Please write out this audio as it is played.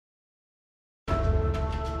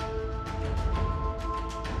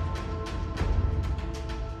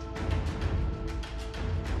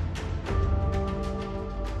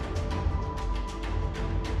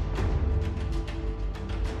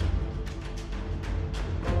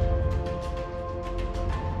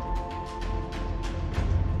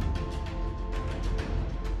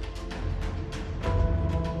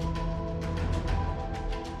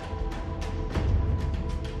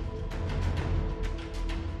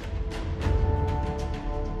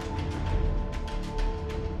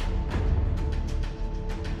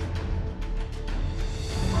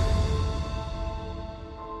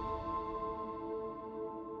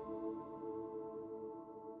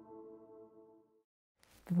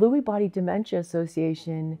The Lewy Body Dementia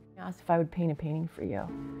Association asked if I would paint a painting for you.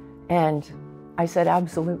 And I said,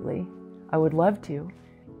 absolutely, I would love to.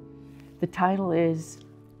 The title is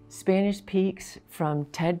Spanish Peaks from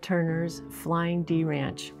Ted Turner's Flying D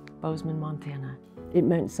Ranch, Bozeman, Montana. It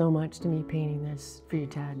meant so much to me painting this for you,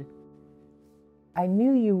 Ted. I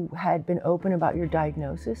knew you had been open about your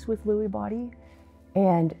diagnosis with Lewy body,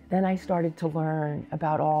 and then I started to learn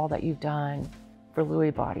about all that you've done for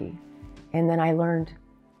Lewy body. And then I learned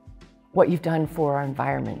what you've done for our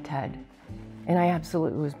environment, Ted. And I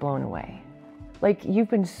absolutely was blown away. Like, you've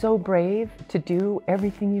been so brave to do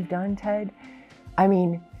everything you've done, Ted. I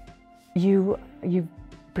mean, you've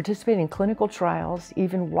participated in clinical trials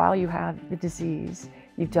even while you have the disease.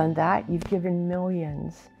 You've done that. You've given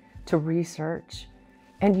millions to research.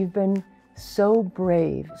 And you've been so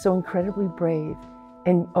brave, so incredibly brave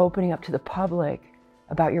in opening up to the public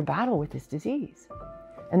about your battle with this disease.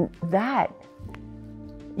 And that,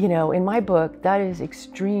 you know, in my book, that is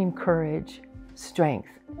extreme courage, strength,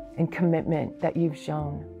 and commitment that you've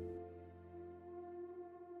shown.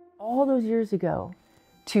 All those years ago,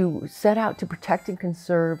 to set out to protect and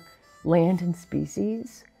conserve land and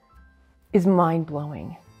species is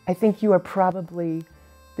mind-blowing. I think you are probably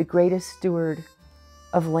the greatest steward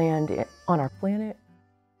of land on our planet.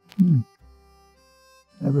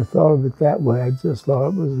 Never thought of it that way. I just thought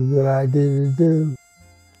it was a good idea to do.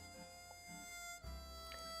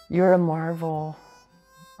 You're a marvel.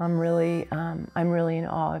 I'm really in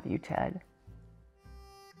awe of you, Ted.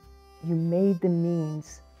 You made the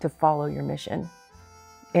means to follow your mission,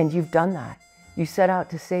 and you've done that. You set out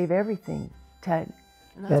to save everything, Ted.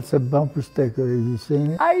 That's a bumper sticker. Have you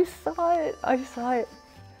seen it? I saw it. I saw it.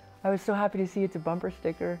 I was so happy to see it's a bumper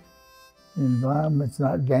sticker. The environment's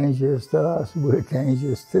not dangerous to us. We're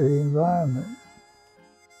dangerous to the environment.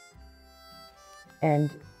 And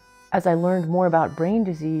as I learned more about brain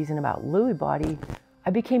disease and about Lewy body, I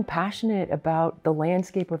became passionate about the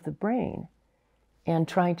landscape of the brain and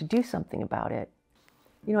trying to do something about it.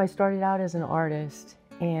 You know, I started out as an artist,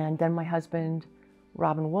 and then my husband,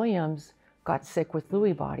 Robin Williams, got sick with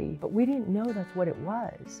Lewy body, but we didn't know that's what it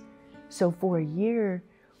was. So for a year,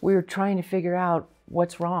 we were trying to figure out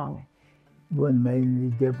what's wrong. It wouldn't have made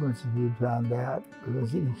any difference if you found out,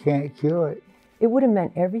 because you can't cure it. It would have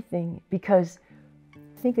meant everything, because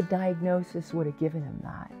I think a diagnosis would have given him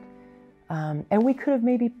that. And we could have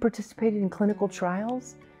maybe participated in clinical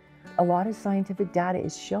trials. A lot of scientific data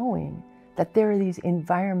is showing that there are these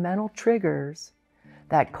environmental triggers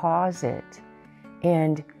that cause it.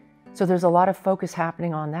 And so there's a lot of focus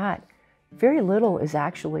happening on that. Very little is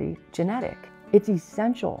actually genetic. It's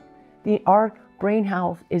essential. Our brain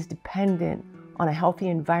health is dependent on a healthy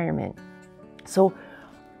environment. So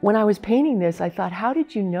when I was painting this, I thought, how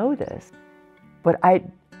did you know this? But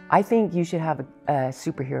I think you should have a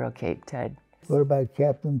superhero cape, Ted. What about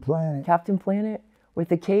Captain Planet? Captain Planet with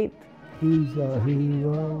the cape? He's a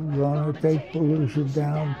hero, gonna take pollution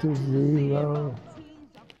down to zero.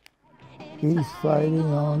 He's fighting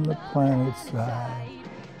on the planet's side.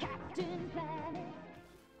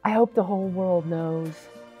 I hope the whole world knows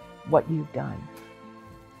what you've done.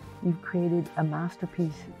 You've created a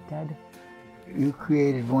masterpiece, Ted. You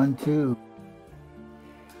created one too.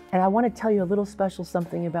 And I want to tell you a little special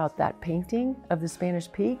something about that painting of the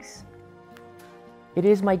Spanish Peaks. It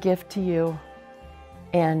is my gift to you,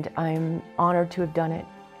 and I'm honored to have done it.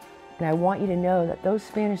 And I want you to know that those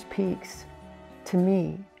Spanish Peaks, to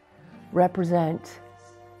me, represent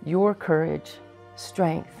your courage,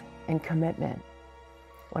 strength, and commitment.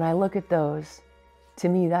 When I look at those, to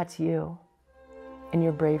me, that's you and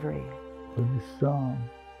your bravery. Pretty strong.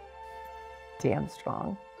 Damn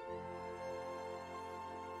strong.